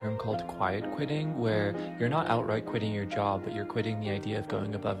called quiet quitting, where you're not outright quitting your job, but you're quitting the idea of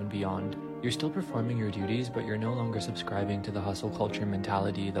going above and beyond. You're still performing your duties, but you're no longer subscribing to the hustle culture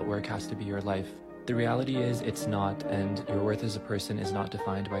mentality that work has to be your life. The reality is it's not, and your worth as a person is not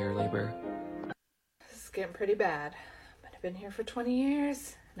defined by your labor. This is getting pretty bad, but I've been here for 20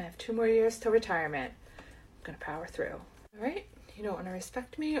 years, and I have 2 more years till retirement. I'm gonna power through. All right, you don't want to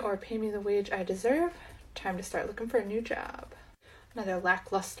respect me or pay me the wage I deserve? Time to start looking for a new job. Another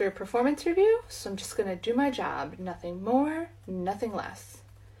lackluster performance review, so I'm just gonna do my job. Nothing more, nothing less.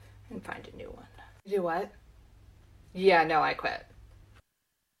 And find a new one. You do what? Yeah, no, I quit.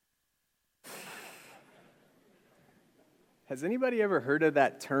 Has anybody ever heard of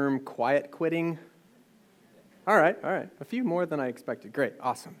that term, quiet quitting? All right. A few more than I expected. Great,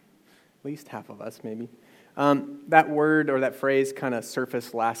 awesome. At least half of us, maybe. That word or that phrase kind of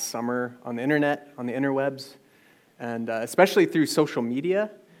surfaced last summer on the internet, on the interwebs, and especially through social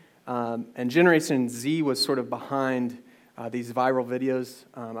media. And Generation Z was sort of behind these viral videos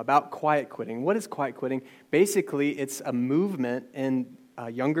about quiet quitting. What is quiet quitting? Basically, it's a movement in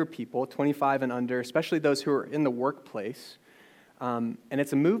younger people, 25 and under, especially those who are in the workplace. And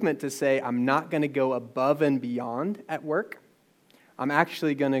it's a movement to say, I'm not going to go above and beyond at work. I'm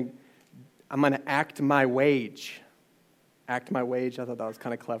going to act my wage. Act my wage. I thought that was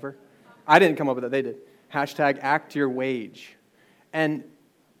kind of clever. I didn't come up with it. They did. Hashtag act your wage. And,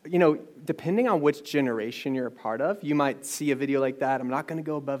 depending on which generation you're a part of, you might see a video like that. I'm not going to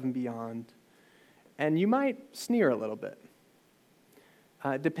go above and beyond. And you might sneer a little bit.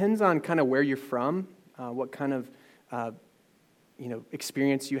 It depends on kind of where you're from, what kind of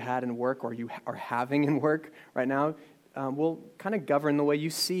experience you had in work or you are having in work right now will kind of govern the way you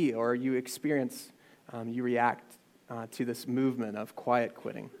see or you experience, you react to this movement of quiet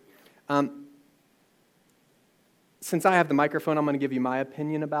quitting. Since I have the microphone, I'm going to give you my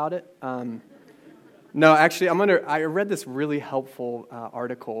opinion about it. No, actually, I read this really helpful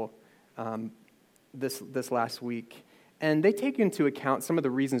article this last week, and they take into account some of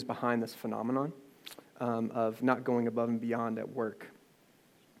the reasons behind this phenomenon of not going above and beyond at work.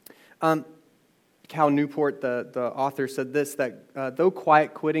 Cal Newport, the author, said this, that though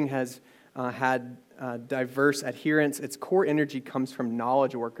quiet quitting has had diverse adherents, its core energy comes from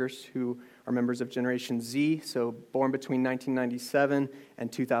knowledge workers who are members of Generation Z, so born between 1997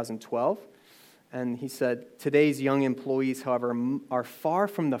 and 2012. And he said, today's young employees, however, are far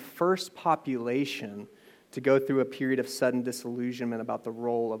from the first population to go through a period of sudden disillusionment about the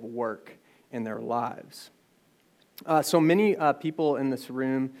role of work in their lives. So many people in this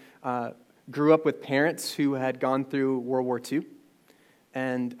room grew up with parents who had gone through World War II,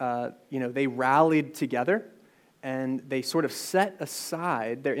 and they rallied together, and they sort of set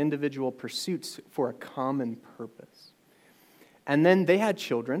aside their individual pursuits for a common purpose. And then they had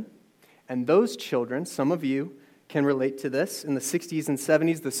children, and those children, some of you can relate to this, in the 60s and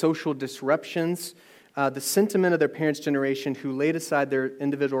 70s, the social disruptions, the sentiment of their parents' generation who laid aside their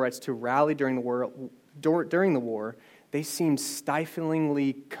individual rights to rally during the war, they seemed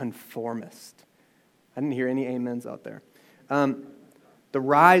stiflingly conformist. I didn't hear any amens out there. The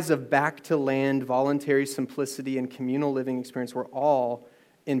rise of back-to-land, voluntary simplicity, and communal living experience were all,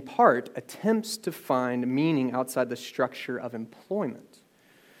 in part, attempts to find meaning outside the structure of employment.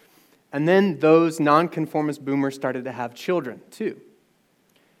 And then those nonconformist boomers started to have children, too.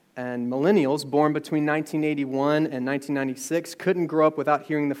 And millennials, born between 1981 and 1996, couldn't grow up without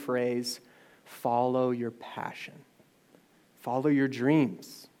hearing the phrase, follow your passion. Follow your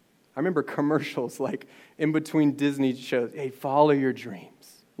dreams. I remember commercials like in between Disney shows, hey, follow your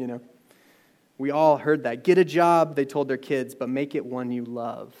dreams, We all heard that. Get a job, they told their kids, but make it one you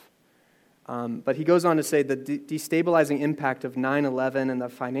love. But he goes on to say the destabilizing impact of 9/11 and the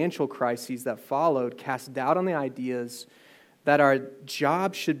financial crises that followed cast doubt on the ideas that our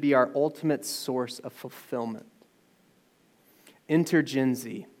job should be our ultimate source of fulfillment. Enter Gen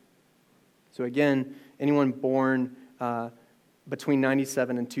Z. So again, anyone born between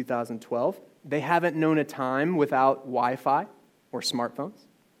 97 and 2012, they haven't known a time without Wi-Fi or smartphones.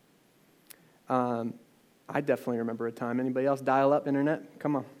 I definitely remember a time. Anybody else dial-up internet?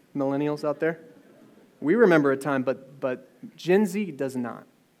 Come on, millennials out there. We remember a time, but Gen Z does not.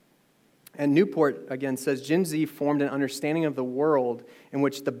 And Newport, again, says Gen Z formed an understanding of the world in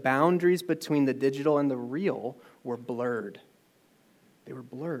which the boundaries between the digital and the real were blurred. They were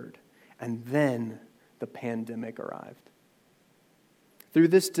blurred. And then the pandemic arrived. Though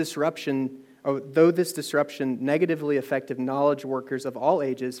this disruption negatively affected knowledge workers of all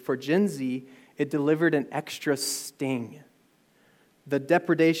ages, for Gen Z, it delivered an extra sting. The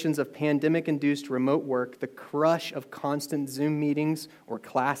depredations of pandemic-induced remote work, the crush of constant Zoom meetings or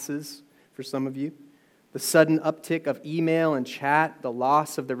classes for some of you, the sudden uptick of email and chat, the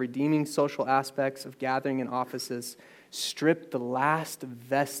loss of the redeeming social aspects of gathering in offices, stripped the last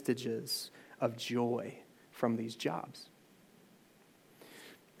vestiges of joy from these jobs.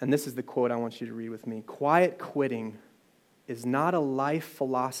 And this is the quote I want you to read with me. Quiet quitting is not a life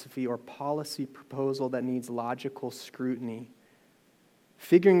philosophy or policy proposal that needs logical scrutiny.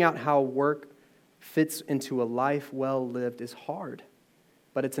 Figuring out how work fits into a life well lived is hard,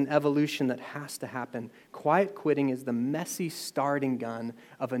 but it's an evolution that has to happen. Quiet quitting is the messy starting gun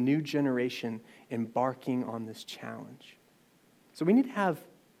of a new generation embarking on this challenge. So we need to have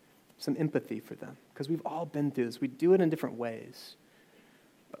some empathy for them, because we've all been through this. We do it in different ways.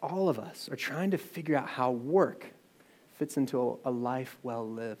 But all of us are trying to figure out how work fits into a life well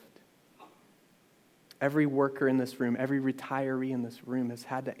lived. Every worker in this room, every retiree in this room has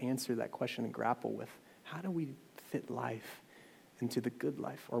had to answer that question and grapple with, how do we fit life into the good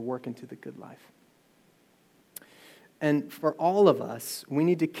life, or work into the good life? And for all of us, we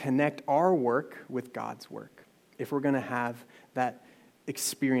need to connect our work with God's work if we're going to have that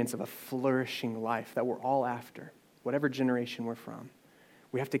experience of a flourishing life that we're all after, whatever generation we're from.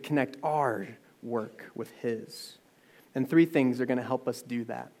 We have to connect our work with His. And 3 things are going to help us do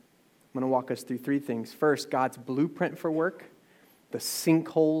that. I'm going to walk us through 3 things. First, God's blueprint for work, the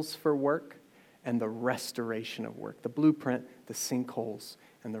sinkholes for work, and the restoration of work. The blueprint, the sinkholes,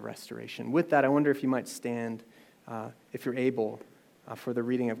 and the restoration. With that, I wonder if you might stand, if you're able, for the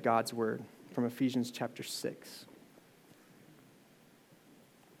reading of God's word from Ephesians chapter 6.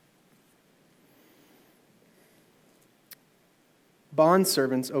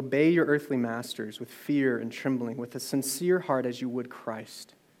 Bondservants, obey your earthly masters with fear and trembling, with a sincere heart as you would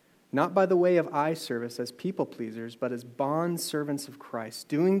Christ. Not by the way of eye service as people pleasers, but as bondservants of Christ,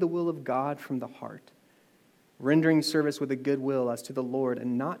 doing the will of God from the heart, rendering service with a good will as to the Lord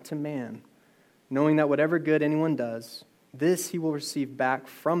and not to man, knowing that whatever good anyone does, this he will receive back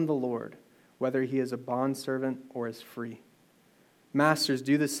from the Lord, whether he is a bondservant or is free. Masters,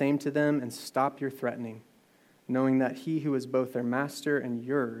 do the same to them and stop your threatening, knowing that he who is both their master and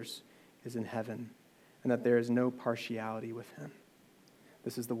yours is in heaven, and that there is no partiality with him.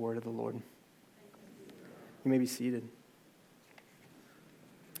 This is the word of the Lord. You may be seated.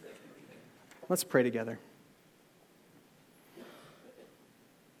 Let's pray together.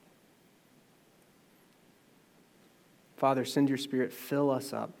 Father, send your Spirit, fill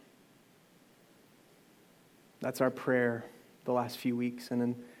us up. That's our prayer the last few weeks and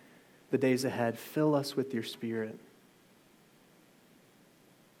in the days ahead. Fill us with your Spirit.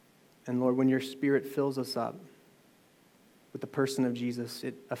 And Lord, when your Spirit fills us up with the person of Jesus,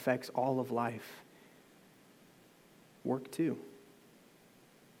 it affects all of life. Work too.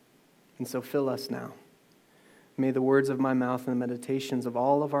 And so fill us now. May the words of my mouth and the meditations of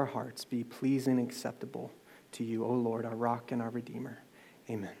all of our hearts be pleasing and acceptable to you, O Lord, our rock and our Redeemer.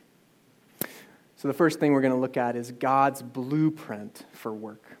 Amen. So the first thing we're going to look at is God's blueprint for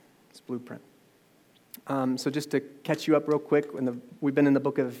work. It's blueprint. So just to catch you up real quick, we've been in the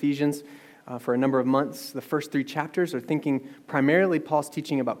book of Ephesians for a number of months. The first 3 chapters are thinking primarily Paul's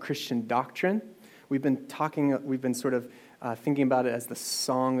teaching about Christian doctrine. We've been sort of thinking about it as the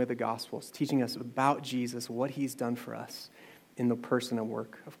song of the Gospels, teaching us about Jesus, what he's done for us in the person and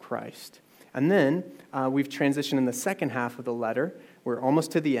work of Christ. And then we've transitioned in the second half of the letter. We're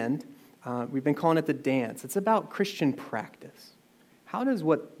almost to the end. We've been calling it the dance. It's about Christian practice. How does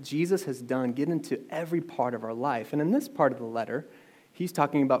what Jesus has done get into every part of our life? And in this part of the letter, he's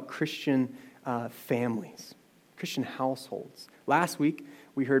talking about Christian families, Christian households. Last week,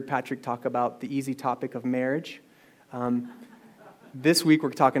 we heard Patrick talk about the easy topic of marriage. This week,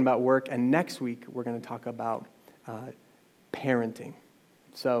 we're talking about work, and next week, we're going to talk about parenting.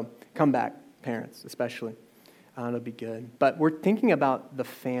 So come back, parents, especially. It'll be good. But we're thinking about the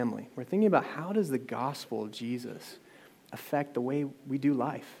family. We're thinking about how does the gospel of Jesus affect the way we do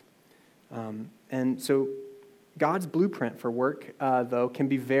life. And so God's blueprint for work, though, can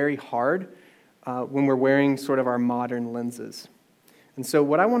be very hard when we're wearing sort of our modern lenses. And so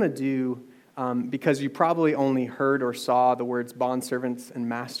what I want to do, because you probably only heard or saw the words bondservants and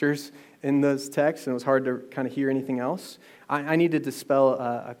masters in those texts, and it was hard to kind of hear anything else, I need to dispel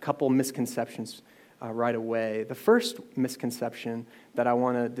a couple misconceptions right away. The first misconception that I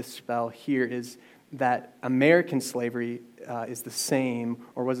want to dispel here is that American slavery is the same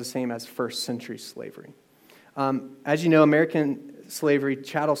or was the same as first century slavery. As you know, American slavery,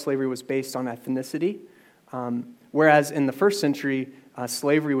 chattel slavery, was based on ethnicity, whereas in the first century,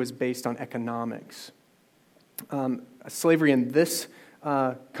 slavery was based on economics. slavery in this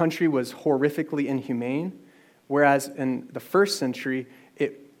country was horrifically inhumane, whereas in the first century,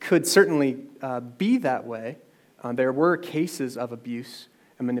 it could certainly be that way. There were cases of abuse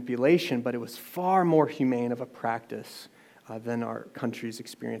and manipulation, but it was far more humane of a practice than our country's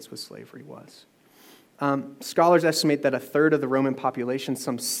experience with slavery was. Scholars estimate that a third of the Roman population,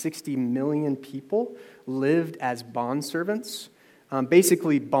 some 60 million people, lived as bondservants.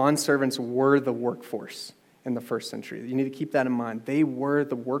 Basically, bondservants were the workforce in the first century. You need to keep that in mind. They were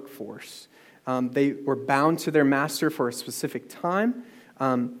the workforce. They were bound to their master for a specific time.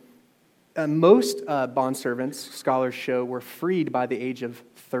 Most bondservants, scholars show, were freed by the age of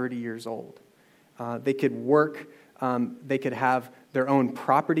 30 years old. They could work. They could have their own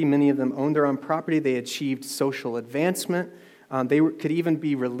property. Many of them owned their own property. They achieved social advancement. Could even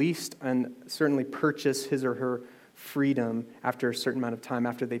be released and certainly purchase his or her freedom after a certain amount of time,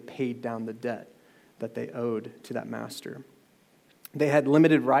 after they paid down the debt that they owed to that master. They had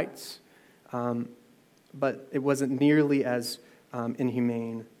limited rights, but it wasn't nearly as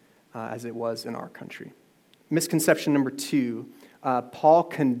inhumane as it was in our country. Misconception number 2, Paul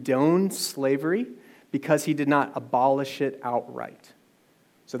condoned slavery because he did not abolish it outright.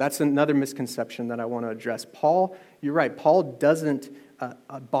 So that's another misconception that I want to address. You're right, Paul doesn't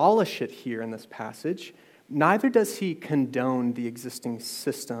abolish it here in this passage. Neither does he condone the existing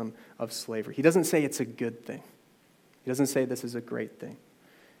system of slavery. He doesn't say it's a good thing. He doesn't say this is a great thing.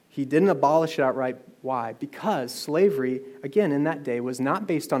 He didn't abolish it outright. Why? Because slavery, again, in that day, was not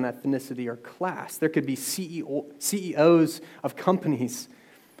based on ethnicity or class. There could be CEOs of companies.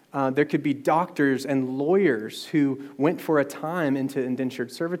 There could be doctors and lawyers who went for a time into indentured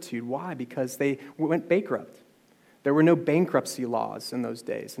servitude. Why? Because they went bankrupt. There were no bankruptcy laws in those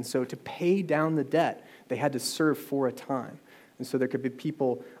days. And so to pay down the debt, they had to serve for a time. And so there could be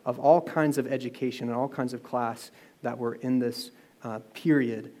people of all kinds of education and all kinds of class that were in this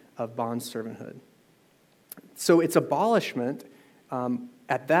period of bondservanthood. So its abolishment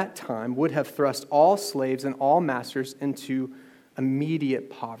at that time would have thrust all slaves and all masters into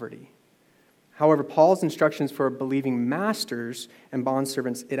immediate poverty. However, Paul's instructions for believing masters and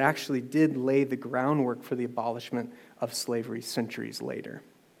bondservants, it actually did lay the groundwork for the abolishment of slavery centuries later.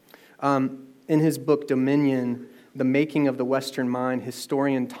 In his book, Dominion, The Making of the Western Mind,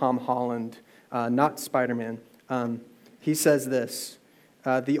 historian Tom Holland, not Spider-Man, he says this: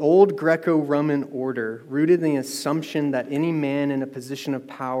 the old Greco-Roman order, rooted in the assumption that any man in a position of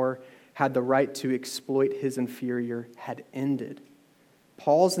power had the right to exploit his inferior, had ended.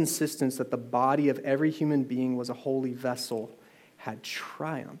 Paul's insistence that the body of every human being was a holy vessel had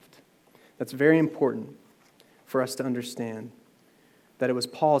triumphed. That's very important for us to understand, that it was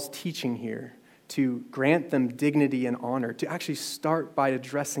Paul's teaching here to grant them dignity and honor, to actually start by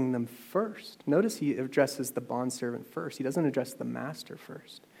addressing them first. Notice he addresses the bondservant first. He doesn't address the master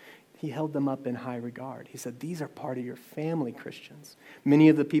first. He held them up in high regard. He said, these are part of your family, Christians. Many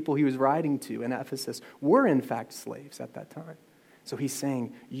of the people he was writing to in Ephesus were in fact slaves at that time. So he's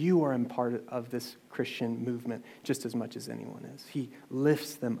saying, you are in part of this Christian movement just as much as anyone is. He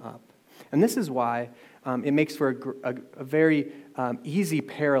lifts them up. And this is why it makes for a very easy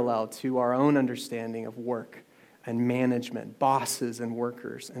parallel to our own understanding of work and management, bosses and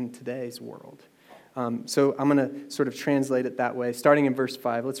workers in today's world. So I'm going to sort of translate it that way. Starting in verse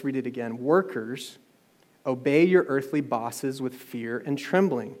 5, let's read it again. Workers, obey your earthly bosses with fear and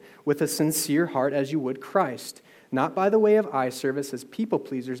trembling, with a sincere heart as you would Christ, not by the way of eye service as people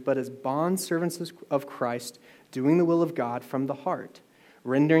pleasers, but as bondservants of Christ, doing the will of God from the heart,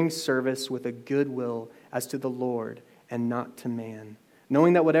 rendering service with a good will as to the Lord and not to man,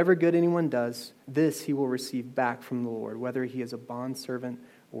 knowing that whatever good anyone does, this he will receive back from the Lord, whether he is a bondservant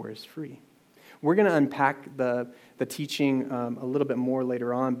or is free. We're going to unpack the teaching a little bit more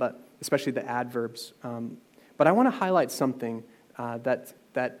later on, but especially the adverbs. But I want to highlight something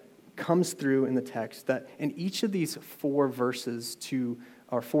that comes through in the text, that in each of these 4 verses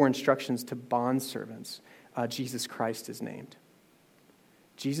or 4 instructions to bondservants, Jesus Christ is named.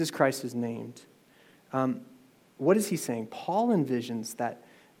 Jesus Christ is named. What is he saying? Paul envisions that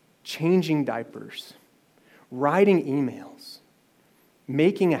changing diapers, writing emails,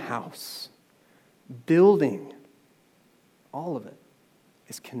 making a house, building, all of it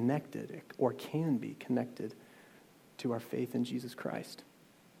is connected or can be connected to our faith in Jesus Christ.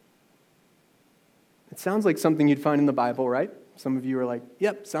 It sounds like something you'd find in the Bible, right? Some of you are like,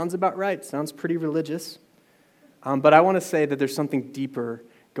 yep, sounds about right. Sounds pretty religious. But I want to say that there's something deeper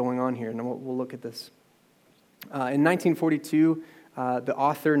going on here, and we'll look at this. In 1942, the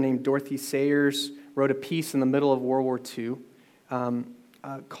author named Dorothy Sayers wrote a piece in the middle of World War II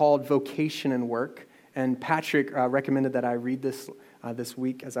called Vocation and Work. And Patrick recommended that I read this this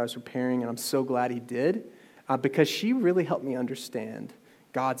week as I was preparing, and I'm so glad he did, because she really helped me understand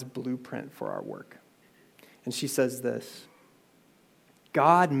God's blueprint for our work. And she says this: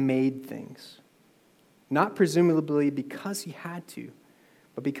 God made things, not presumably because he had to,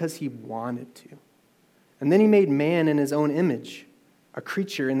 but because he wanted to. And then he made man in his own image, a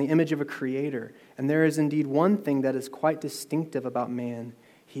creature in the image of a creator. And there is indeed one thing that is quite distinctive about man: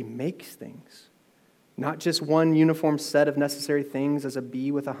 he makes things. Not just one uniform set of necessary things as a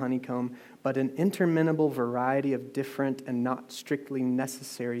bee with a honeycomb, but an interminable variety of different and not strictly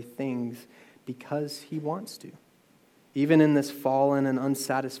necessary things because he wants to. Even in this fallen and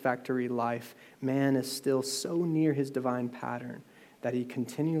unsatisfactory life, man is still so near his divine pattern that he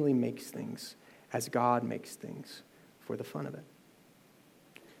continually makes things as God makes things for the fun of it.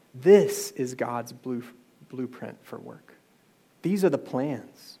 This is God's blueprint for work. These are the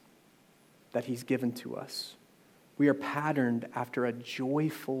plans that he's given to us. We are patterned after a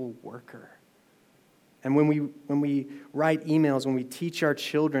joyful worker. And when we write emails, when we teach our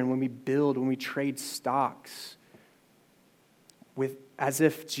children, when we build, when we trade stocks, as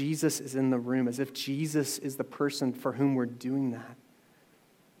if Jesus is in the room, as if Jesus is the person for whom we're doing that,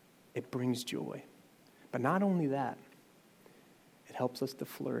 it brings joy. But not only that, it helps us to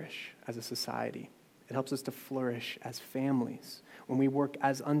flourish as a society. It helps us to flourish as families when we work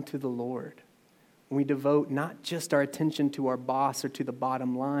as unto the Lord. When we devote not just our attention to our boss or to the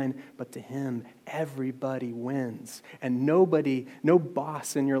bottom line, but to him, everybody wins. And no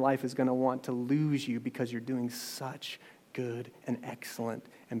boss in your life is going to want to lose you because you're doing such good and excellent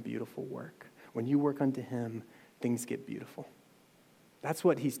and beautiful work. When you work unto him, things get beautiful. That's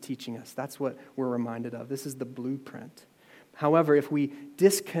what he's teaching us. That's what we're reminded of. This is the blueprint. However, if we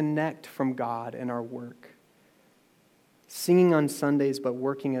disconnect from God in our work, singing on Sundays but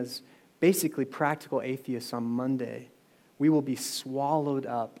working as basically practical atheists on Monday, we will be swallowed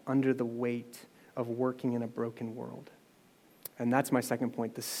up under the weight of working in a broken world. And that's my second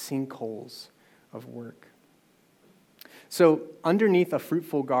point, the sinkholes of work. So underneath a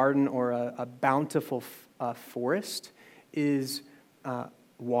fruitful garden or a bountiful forest is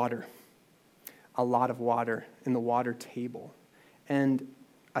water. A lot of water in the water table. And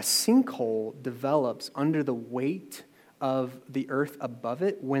a sinkhole develops under the weight of the earth above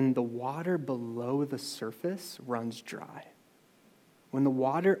it when the water below the surface runs dry. When the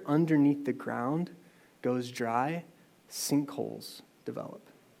water underneath the ground goes dry, sinkholes develop.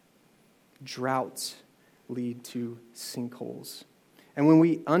 Droughts lead to sinkholes. And when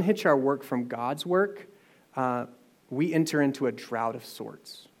we unhitch our work from God's work, we enter into a drought of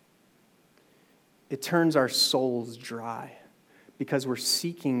sorts. It turns our souls dry because we're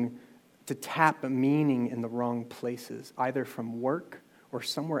seeking to tap meaning in the wrong places, either from work or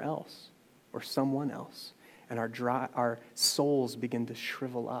somewhere else or someone else. And our souls begin to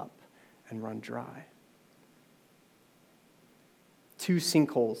shrivel up and run dry. Two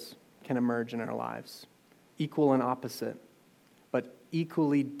sinkholes can emerge in our lives, equal and opposite, but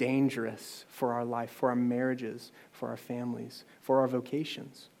equally dangerous for our life, for our marriages, for our families, for our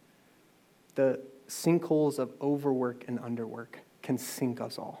vocations. The sinkholes of overwork and underwork can sink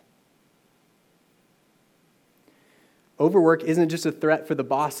us all. Overwork isn't just a threat for the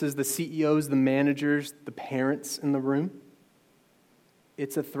bosses, the CEOs, the managers, the parents in the room.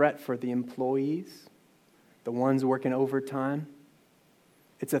 It's a threat for the employees, the ones working overtime.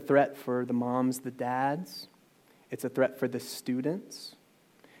 It's a threat for the moms, the dads. It's a threat for the students.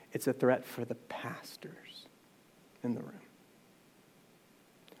 It's a threat for the pastors in the room.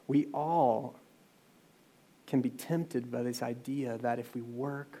 We all can be tempted by this idea that if we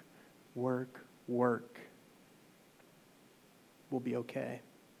work, we'll be okay,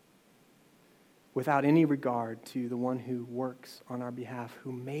 without any regard to the one who works on our behalf,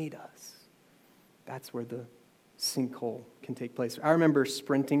 who made us. That's where the sinkhole can take place. I remember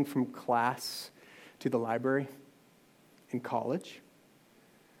sprinting from class to the library in college.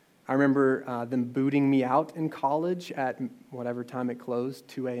 I remember them booting me out in college at whatever time it closed,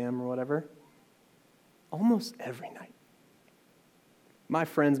 2 a.m. or whatever, almost every night. My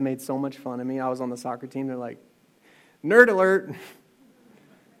friends made so much fun of me. I was on the soccer team. They're like, nerd alert.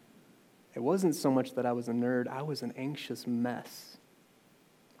 It wasn't so much that I was a nerd. I was an anxious mess.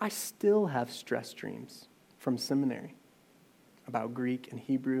 I still have stress dreams from seminary about Greek and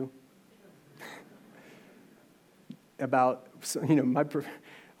Hebrew. I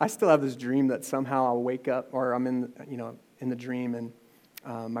still have this dream that somehow I'll wake up, or I'm in the dream, and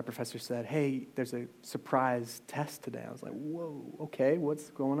my professor said, "Hey, there's a surprise test today." I was like, "Whoa, okay, what's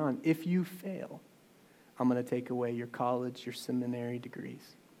going on?" "If you fail, I'm going to take away your college, your seminary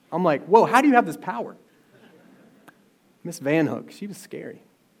degrees." I'm like, whoa, how do you have this power? Miss Van Hook, she was scary.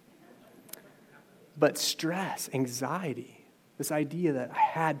 But stress, anxiety, this idea that I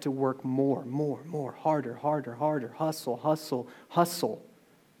had to work more, harder, hustle.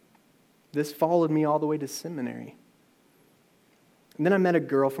 This followed me all the way to seminary. And then I met a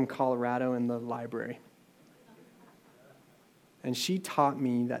girl from Colorado in the library. And she taught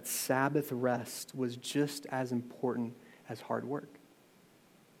me that Sabbath rest was just as important as hard work.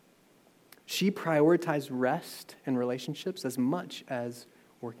 She prioritized rest and relationships as much as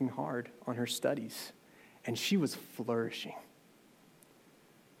working hard on her studies. And she was flourishing.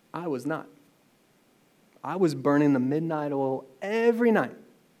 I was not. I was burning the midnight oil every night.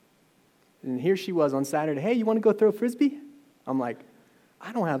 And here she was on Saturday, hey, you want to go throw a Frisbee? I'm like,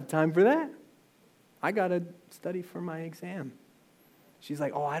 I don't have time for that. I got to study for my exam. She's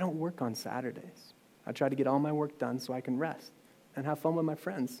like, oh, I don't work on Saturdays. I try to get all my work done so I can rest and have fun with my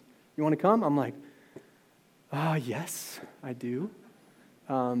friends. You want to come? I'm like, yes, I do.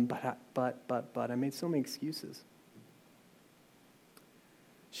 But I made so many excuses.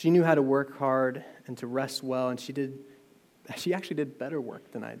 She knew how to work hard and to rest well, and she actually did better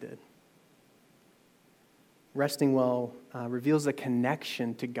work than I did. Resting well reveals a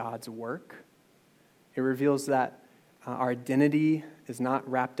connection to God's work. It reveals that our identity is not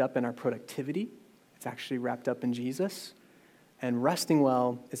wrapped up in our productivity. It's actually wrapped up in Jesus. And resting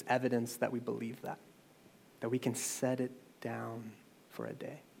well is evidence that we believe that we can set it down for a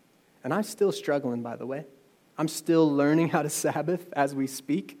day. And I'm still struggling, by the way. I'm still learning how to Sabbath as we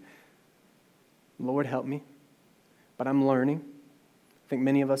speak. Lord, help me. But I'm learning. I think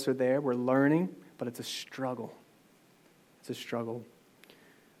many of us are there. We're learning, but it's a struggle. It's a struggle.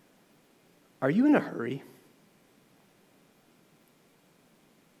 Are you in a hurry?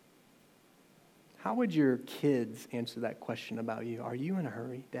 How would your kids answer that question about you? Are you in a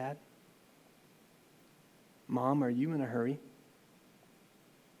hurry, Dad? Mom, are you in a hurry?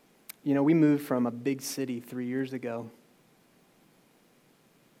 You know, we moved from a big city 3 years ago,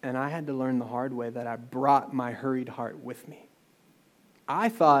 and I had to learn the hard way that I brought my hurried heart with me. I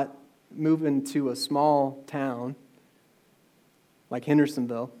thought moving to a small town like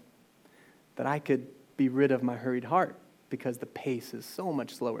Hendersonville that I could be rid of my hurried heart because the pace is so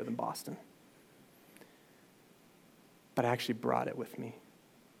much slower than Boston. But I actually brought it with me.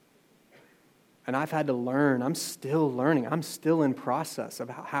 And I've had to learn. I'm still learning. I'm still in process of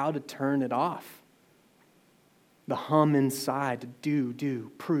how to turn it off. The hum inside to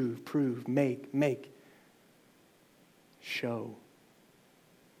do, prove, make, show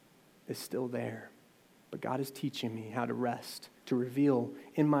is still there. But God is teaching me how to rest, to reveal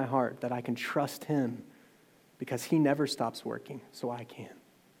in my heart that I can trust Him because He never stops working, so I can.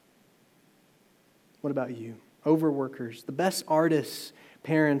 What about you? Overworkers, the best artists,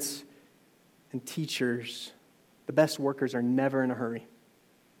 parents, and teachers, the best workers are never in a hurry.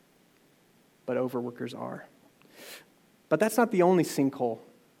 But overworkers are. But that's not the only sinkhole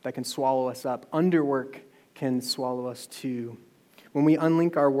that can swallow us up. Underwork can swallow us too. When we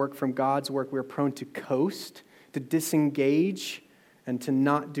unlink our work from God's work, we're prone to coast, to disengage, and to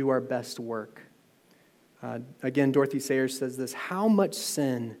not do our best work. Again, Dorothy Sayers says this, how much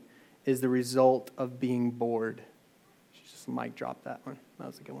sin is the result of being bored? She just mic dropped that one. That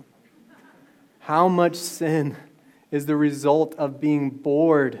was a good one. How much sin is the result of being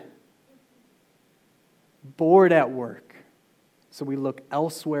bored? Bored at work. So we look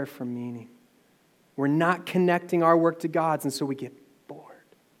elsewhere for meaning. We're not connecting our work to God's, and so we get bored.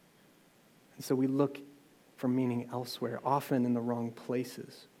 And so we look for meaning elsewhere, often in the wrong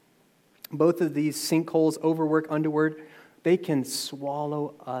places. Both of these sinkholes, overwork, underwork, they can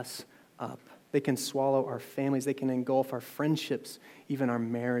swallow us up. They can swallow our families. They can engulf our friendships, even our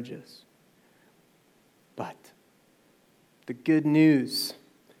marriages. But the good news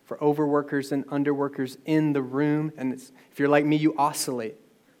for overworkers and underworkers in the room, and if you're like me, you oscillate.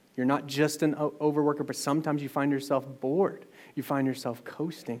 You're not just an overworker, but sometimes you find yourself bored. You find yourself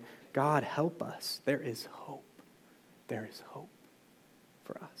coasting. God, help us. There is hope. There is hope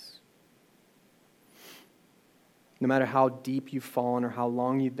for us. No matter how deep you've fallen or how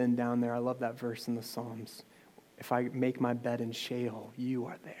long you've been down there, I love that verse in the Psalms. If I make my bed in Sheol, you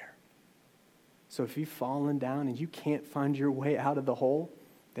are there. So if you've fallen down and you can't find your way out of the hole,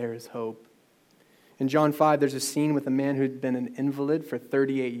 there is hope. In John 5, there's a scene with a man who had been an invalid for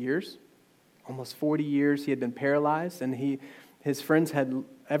 38 years. Almost 40 years he had been paralyzed, and his friends had,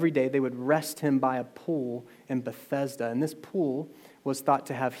 every day, they would rest him by a pool in Bethesda. And this pool was thought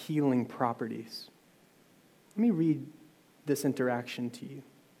to have healing properties. Let me read this interaction to you.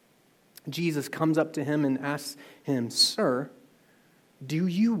 Jesus comes up to him and asks him, "Sir, Do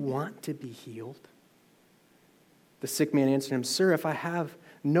you want to be healed?" The sick man answered him, "Sir, if I have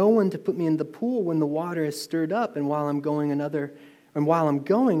no one to put me in the pool when the water is stirred up, and while I'm going,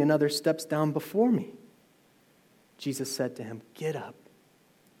 another steps down before me." Jesus said to him, "Get up,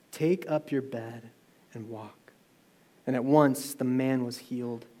 take up your bed, and walk." And at once the man was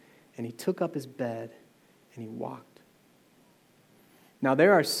healed, and he took up his bed, and he walked. Now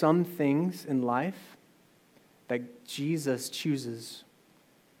there are some things in life that Jesus chooses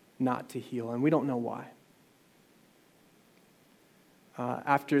not to heal, and we don't know why.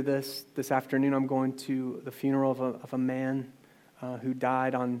 After this afternoon, I'm going to the funeral of a man who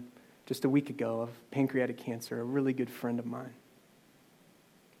died on just a week ago of pancreatic cancer, a really good friend of mine.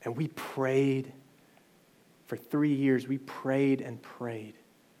 And we prayed for 3 years. We prayed and prayed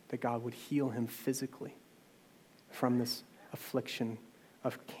that God would heal him physically from this affliction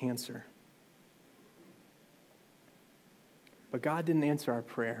of cancer. But God didn't answer our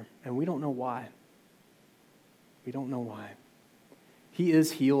prayer, and we don't know why. We don't know why. He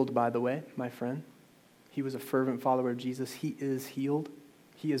is healed, by the way, my friend. He was a fervent follower of Jesus. He is healed.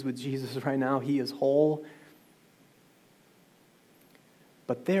 He is with Jesus right now. He is whole.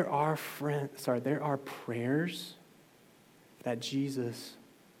 But there are prayers that Jesus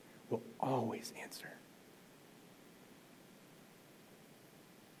will always answer.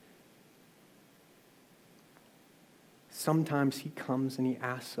 Sometimes he comes and he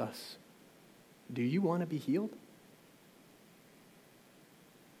asks us, "Do you want to be healed?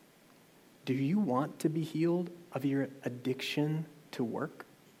 Do you want to be healed of your addiction to work?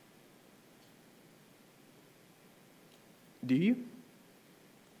 Do you?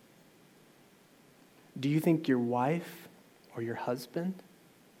 Do you think your wife or your husband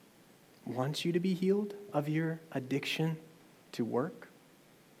wants you to be healed of your addiction to work?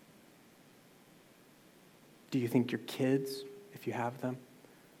 Do you think your kids, if you have them,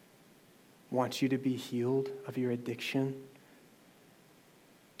 want you to be healed of your addiction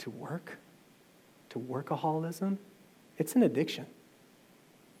to work? To workaholism? It's an addiction.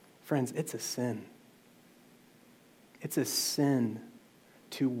 Friends, it's a sin. It's a sin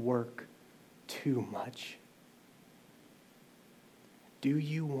to work too much. Do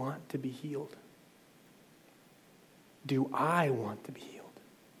you want to be healed? Do I want to be healed?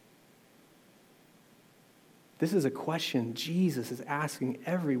 This is a question Jesus is asking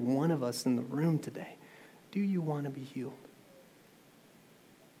every one of us in the room today. Do you want to be healed?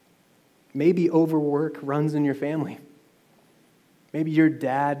 Maybe overwork runs in your family. Maybe your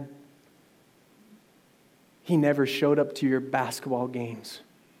dad, he never showed up to your basketball games.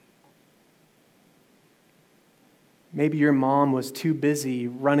 Maybe your mom was too busy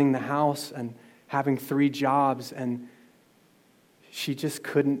running the house and having 3 jobs, and she just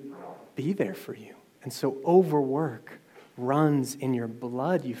couldn't be there for you. And so overwork runs in your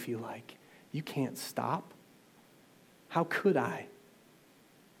blood, you feel like. You can't stop. How could I?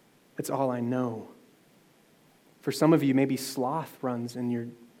 That's all I know. For some of you, maybe sloth runs in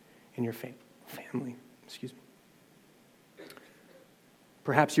your family. Excuse me.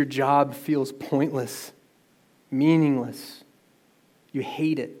 Perhaps your job feels pointless, meaningless. You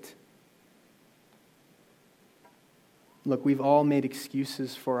hate it. Look, we've all made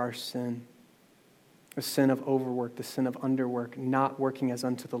excuses for our sin. The sin of overwork, the sin of underwork, not working as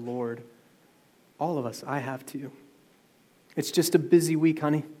unto the Lord. All of us, I have too. It's just a busy week,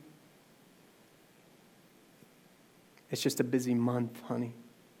 honey. It's just a busy month, honey.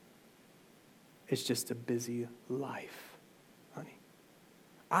 It's just a busy life, honey.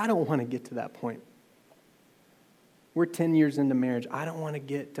 I don't want to get to that point. We're 10 years into marriage. I don't want to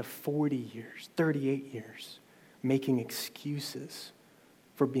get to 40 years, 38 years, making excuses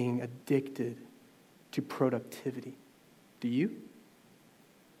for being addicted to productivity. Do you?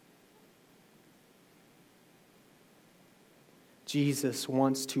 Jesus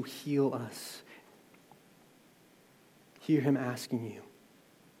wants to heal us. Hear him asking you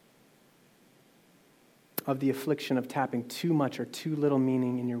of the affliction of tapping too much or too little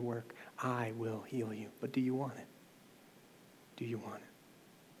meaning in your work. I will heal you. But do you want it? Do you want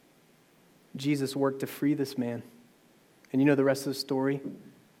it? Jesus worked to free this man. And you know the rest of the story?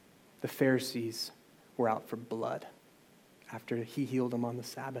 The Pharisees were out for blood after he healed them on the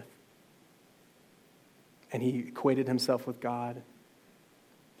Sabbath. And he equated himself with God.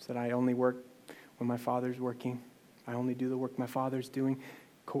 Said, I only work when my Father's working. I only do the work my Father's doing.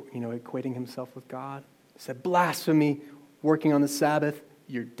 Equating himself with God. Said, blasphemy, working on the Sabbath,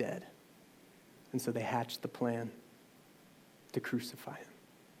 you're dead. And so they hatched the plan to crucify him.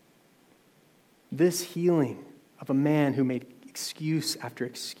 This healing of a man who made excuse after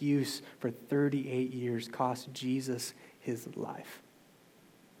excuse for 38 years cost Jesus his life.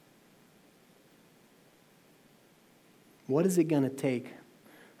 What is it going to take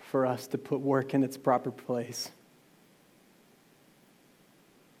for us to put work in its proper place?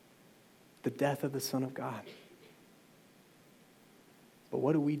 The death of the Son of God. But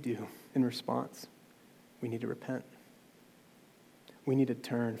what do we do in response? We need to repent. We need to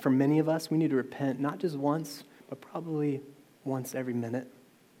turn. For many of us, we need to repent not just once, but probably once every minute.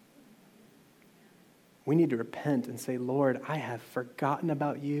 We need to repent and say, Lord, I have forgotten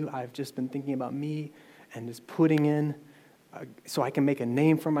about you. I've just been thinking about me and just putting in so I can make a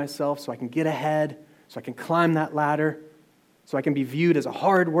name for myself, so I can get ahead, so I can climb that ladder, so I can be viewed as a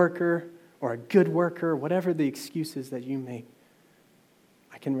hard worker or a good worker, whatever the excuses that you make.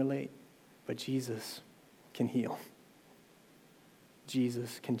 I can relate, but Jesus can heal.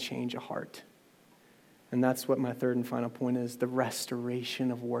 Jesus can change a heart. And that's what my third and final point is, the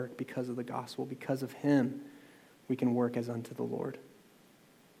restoration of work because of the gospel. Because of him, we can work as unto the Lord.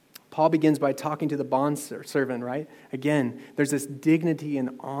 Paul begins by talking to the bondservant, right? Again, there's this dignity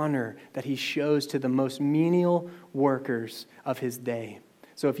and honor that he shows to the most menial workers of his day.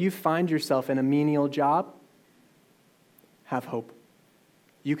 So if you find yourself in a menial job, have hope.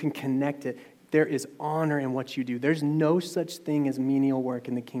 You can connect it. There is honor in what you do. There's no such thing as menial work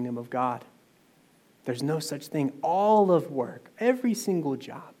in the kingdom of God. There's no such thing. All of work, every single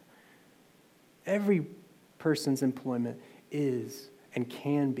job, every person's employment is and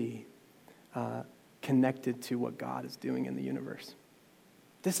can be connected to what God is doing in the universe.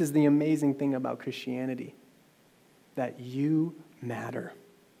 This is the amazing thing about Christianity, that you matter.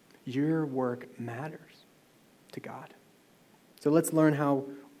 Your work matters to God. So let's learn how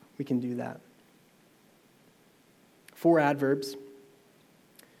we can do that. 4 adverbs.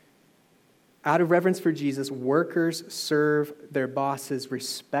 Out of reverence for Jesus, workers serve their bosses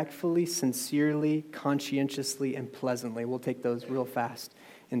respectfully, sincerely, conscientiously, and pleasantly. We'll take those real fast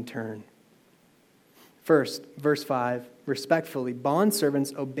in turn. First, verse 5, respectfully,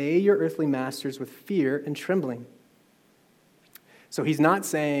 bondservants, obey your earthly masters with fear and trembling. So he's not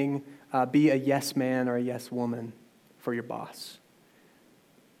saying be a yes man or a yes woman for your boss.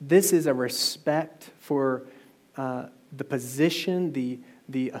 This is a respect for the position,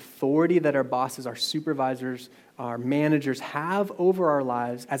 the authority that our bosses, our supervisors, our managers have over our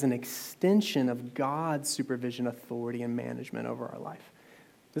lives as an extension of God's supervision, authority, and management over our life.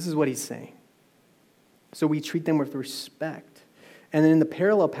 This is what he's saying. So we treat them with respect. And then in the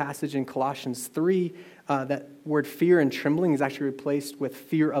parallel passage in Colossians 3, that word fear and trembling is actually replaced with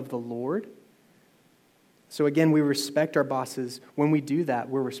fear of the Lord. So again, we respect our bosses. When we do that,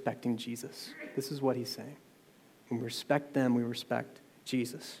 we're respecting Jesus. This is what he's saying. When we respect them, we respect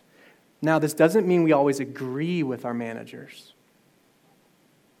Jesus. Now, this doesn't mean we always agree with our managers.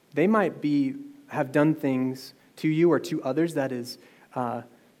 They might have done things to you or to others that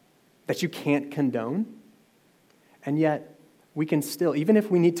you can't condone. And yet, we can still, even if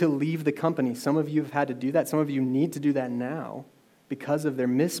we need to leave the company, some of you have had to do that. Some of you need to do that now because of their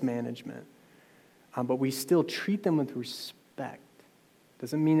mismanagement. But we still treat them with respect.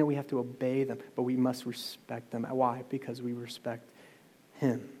 Doesn't mean that we have to obey them, but we must respect them. Why? Because we respect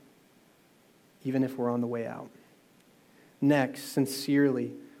him, even if we're on the way out. Next,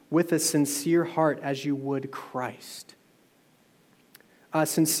 sincerely, with a sincere heart as you would Christ.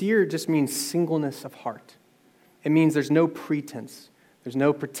 Sincere just means singleness of heart. It means there's no pretense. There's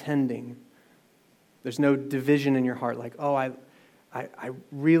no pretending. There's no division in your heart like, oh, I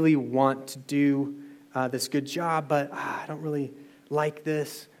really want to do this good job, but I don't really like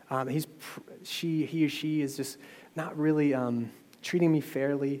this. He or she is just not really treating me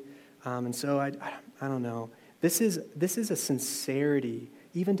fairly, and so I don't know. This is a sincerity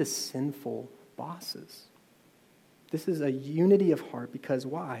even to sinful bosses. This is a unity of heart because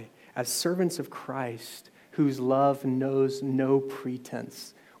why? As servants of Christ, whose love knows no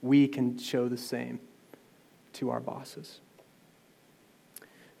pretense, we can show the same to our bosses.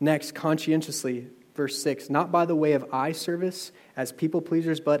 Next, conscientiously, verse 6, not by the way of eye service as people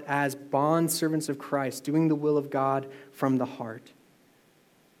pleasers, but as bond servants of Christ, doing the will of God from the heart.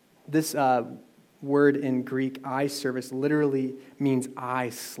 This word in Greek, eye service, literally means eye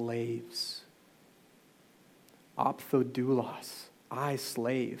slaves. Opthodoulos, eye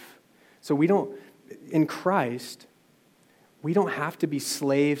slave. So in Christ, we don't have to be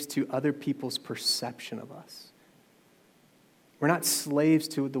slaves to other people's perception of us. We're not slaves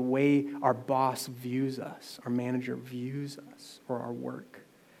to the way our boss views us, our manager views us, or our work.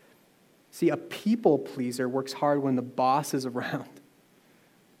 See, a people pleaser works hard when the boss is around.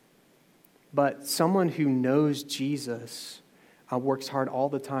 But someone who knows Jesus works hard all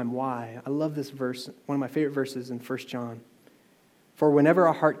the time. Why? I love this verse, one of my favorite verses in 1 John. For whenever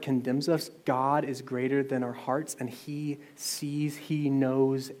our heart condemns us, God is greater than our hearts, and he sees, he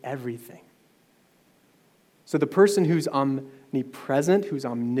knows everything. So the person who's omnipresent, who's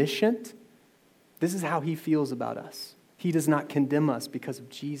omniscient, this is how he feels about us. He does not condemn us because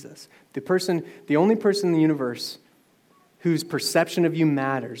of Jesus. The only person in the universe whose perception of you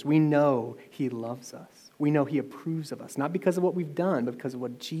matters, we know he loves us. We know he approves of us, not because of what we've done, but because of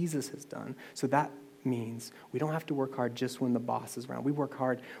what Jesus has done. So that means we don't have to work hard just when the boss is around. We work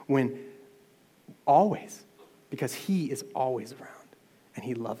hard always, because he is always around, and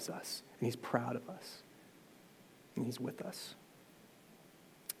he loves us, and he's proud of us, and he's with us.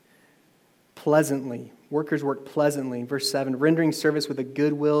 Pleasantly, workers work pleasantly. Verse 7, rendering service with a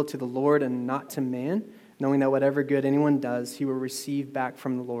good will to the Lord and not to man, knowing that whatever good anyone does, he will receive back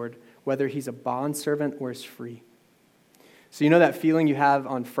from the Lord, whether he's a bondservant or is free. So you know that feeling you have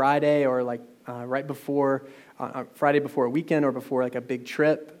on Friday or like right before, Friday before a weekend or before like a big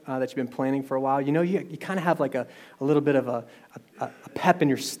trip that you've been planning for a while? You know, you kind of have like a little bit of a pep in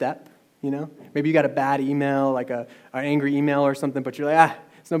your step, you know? Maybe you got a bad email, like an angry email or something, but you're like,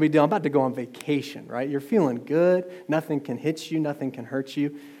 it's no big deal. I'm about to go on vacation, right? You're feeling good. Nothing can hit you. Nothing can hurt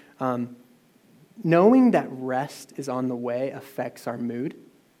you. Knowing that rest is on the way affects our mood.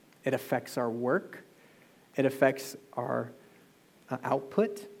 It affects our work. It affects our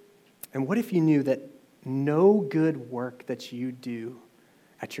output. And what if you knew that no good work that you do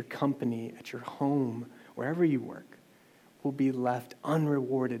at your company, at your home, wherever you work, will be left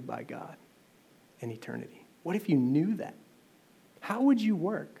unrewarded by God in eternity? What if you knew that? How would you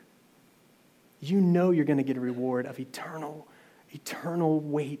work? You know you're going to get a reward of eternal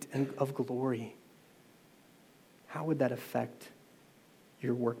weight and of glory. How would that affect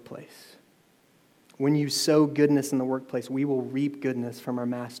your workplace? When you sow goodness in the workplace, we will reap goodness from our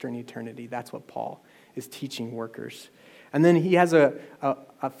master in eternity. That's what Paul is teaching workers. And then he has a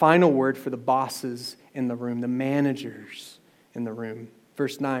final word for the bosses in the room, the managers in the room.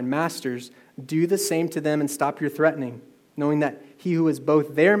 Verse 9, masters, do the same to them and stop your threatening, knowing that he who is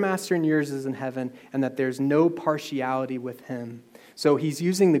both their master and yours is in heaven, and that there's no partiality with him. So he's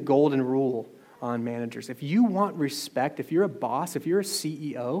using the golden rule on managers. If you want respect, if you're a boss, if you're a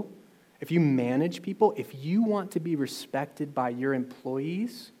CEO, if you manage people, if you want to be respected by your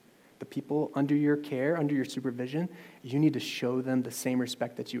employees, the people under your care, under your supervision, you need to show them the same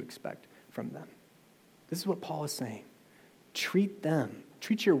respect that you expect from them. This is what Paul is saying. Treat them.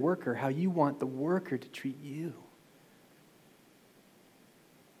 Treat your worker how you want the worker to treat you.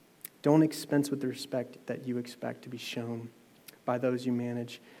 Don't dispense with the respect that you expect to be shown by those you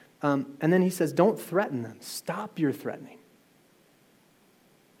manage. And then he says, don't threaten them. Stop your threatening.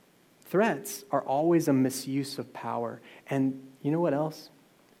 Threats are always a misuse of power. And you know what else?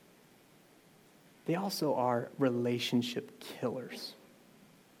 They also are relationship killers.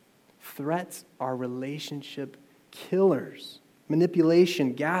 Threats are relationship killers.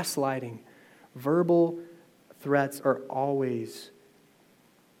 Manipulation, gaslighting, verbal threats are always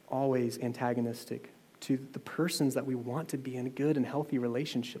antagonistic to the persons that we want to be in good and healthy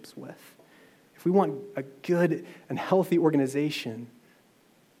relationships with. If we want a good and healthy organization,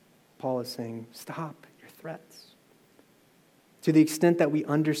 Paul is saying, stop your threats. To the extent that we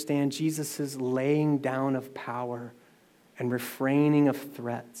understand Jesus' laying down of power and refraining of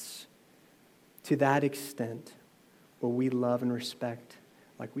threats, to that extent will we love and respect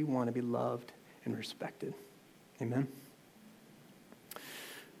like we want to be loved and respected. Amen.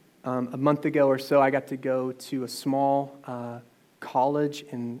 A month ago or so, I got to go to a small college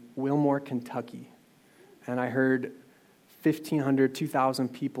in Wilmore, Kentucky, and I heard 1,500, 2,000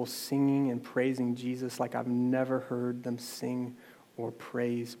 people singing and praising Jesus like I've never heard them sing or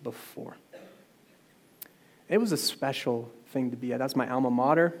praise before. It was a special thing to be at. That's my alma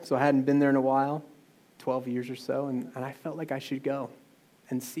mater, so I hadn't been there in a while, 12 years or so, and I felt like I should go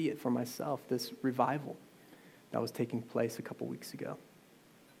and see it for myself, this revival that was taking place a couple weeks ago.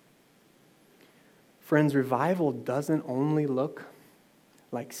 Friends, revival doesn't only look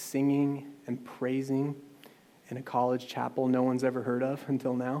like singing and praising in a college chapel no one's ever heard of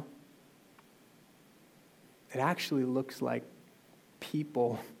until now. It actually looks like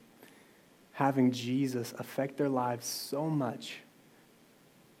people having Jesus affect their lives so much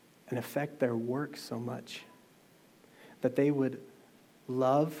and affect their work so much that they would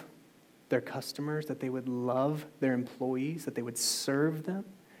love their customers, that they would love their employees, that they would serve them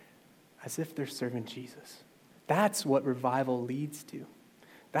as if they're serving Jesus. That's what revival leads to.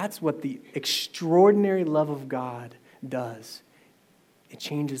 That's what the extraordinary love of God does. It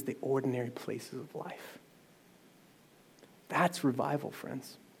changes the ordinary places of life. That's revival,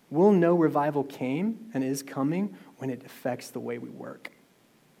 friends. We'll know revival came and is coming when it affects the way we work,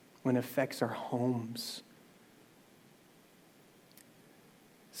 when it affects our homes.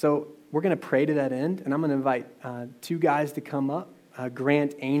 So we're going to pray to that end, and I'm going to invite two guys to come up,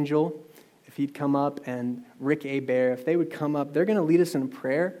 Grant Angel, if he'd come up, and Rick Bear, if they would come up. They're going to lead us in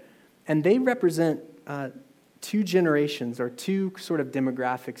prayer, and they represent two generations or two sort of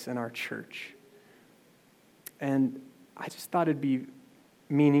demographics in our church. And I just thought it'd be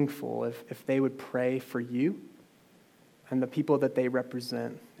meaningful if they would pray for you and the people that they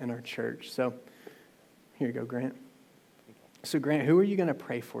represent in our church. So here you go, Grant. So Grant, who are you going to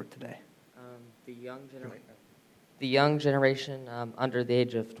pray for today? The young generation under the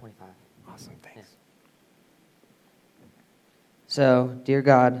age of 25. Awesome, thanks. Yeah. So, dear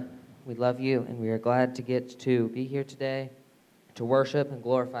God, we love you, and we are glad to get to be here today to worship and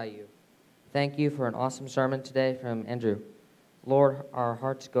glorify you. Thank you for an awesome sermon today from Andrew. Lord, our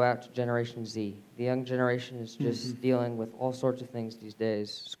hearts go out to Generation Z. The young generation is just dealing with all sorts of things these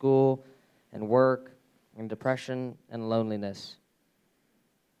days, school and work and depression and loneliness.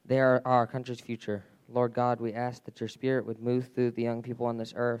 They are our country's future. Lord God, we ask that your Spirit would move through the young people on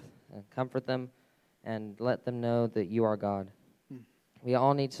this earth and comfort them and let them know that you are God. We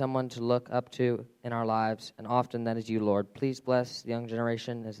all need someone to look up to in our lives, and often that is you, Lord. Please bless the young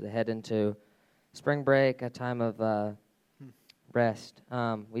generation as they head into spring break, a time of rest.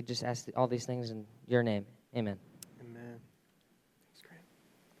 We just ask all these things in your name. Amen. Amen. Thanks, Grant.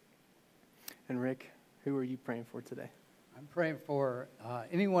 And Rick, who are you praying for today? I'm praying for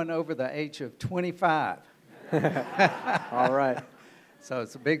anyone over the age of 25. All right. So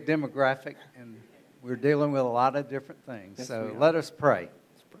it's a big demographic, and we're dealing with a lot of different things. Yes, so let us pray.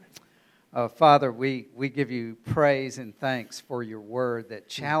 Let's pray. Father, we give you praise and thanks for your word that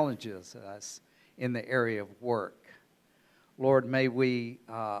challenges us in the area of work. Lord, may we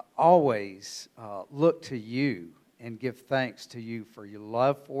always look to you and give thanks to you for your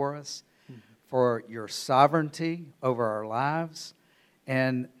love for us, for your sovereignty over our lives,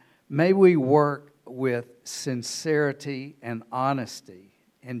 and may we work with sincerity and honesty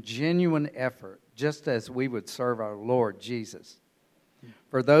and genuine effort, just as we would serve our Lord Jesus.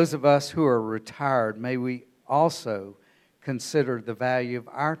 For those of us who are retired, may we also consider the value of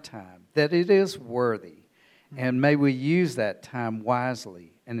our time, that it is worthy, and may we use that time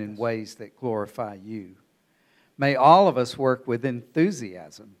wisely and in ways that glorify you. May all of us work with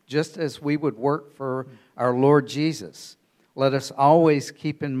enthusiasm, just as we would work for our Lord Jesus. Let us always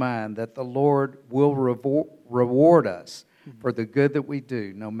keep in mind that the Lord will reward us for the good that we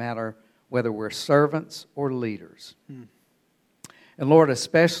do, no matter whether we're servants or leaders. And Lord,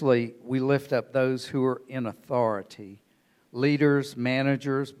 especially we lift up those who are in authority, leaders,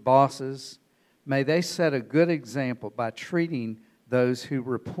 managers, bosses. May they set a good example by treating those who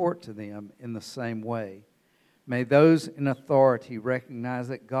report to them in the same way. May those in authority recognize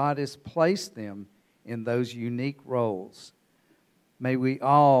that God has placed them in those unique roles. May we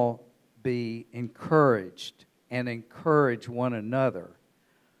all be encouraged and encourage one another,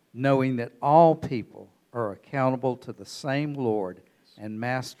 knowing that all people are accountable to the same Lord and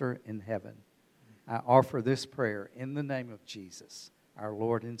Master in heaven. I offer this prayer in the name of Jesus, our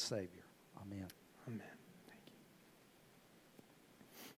Lord and Savior. Amen.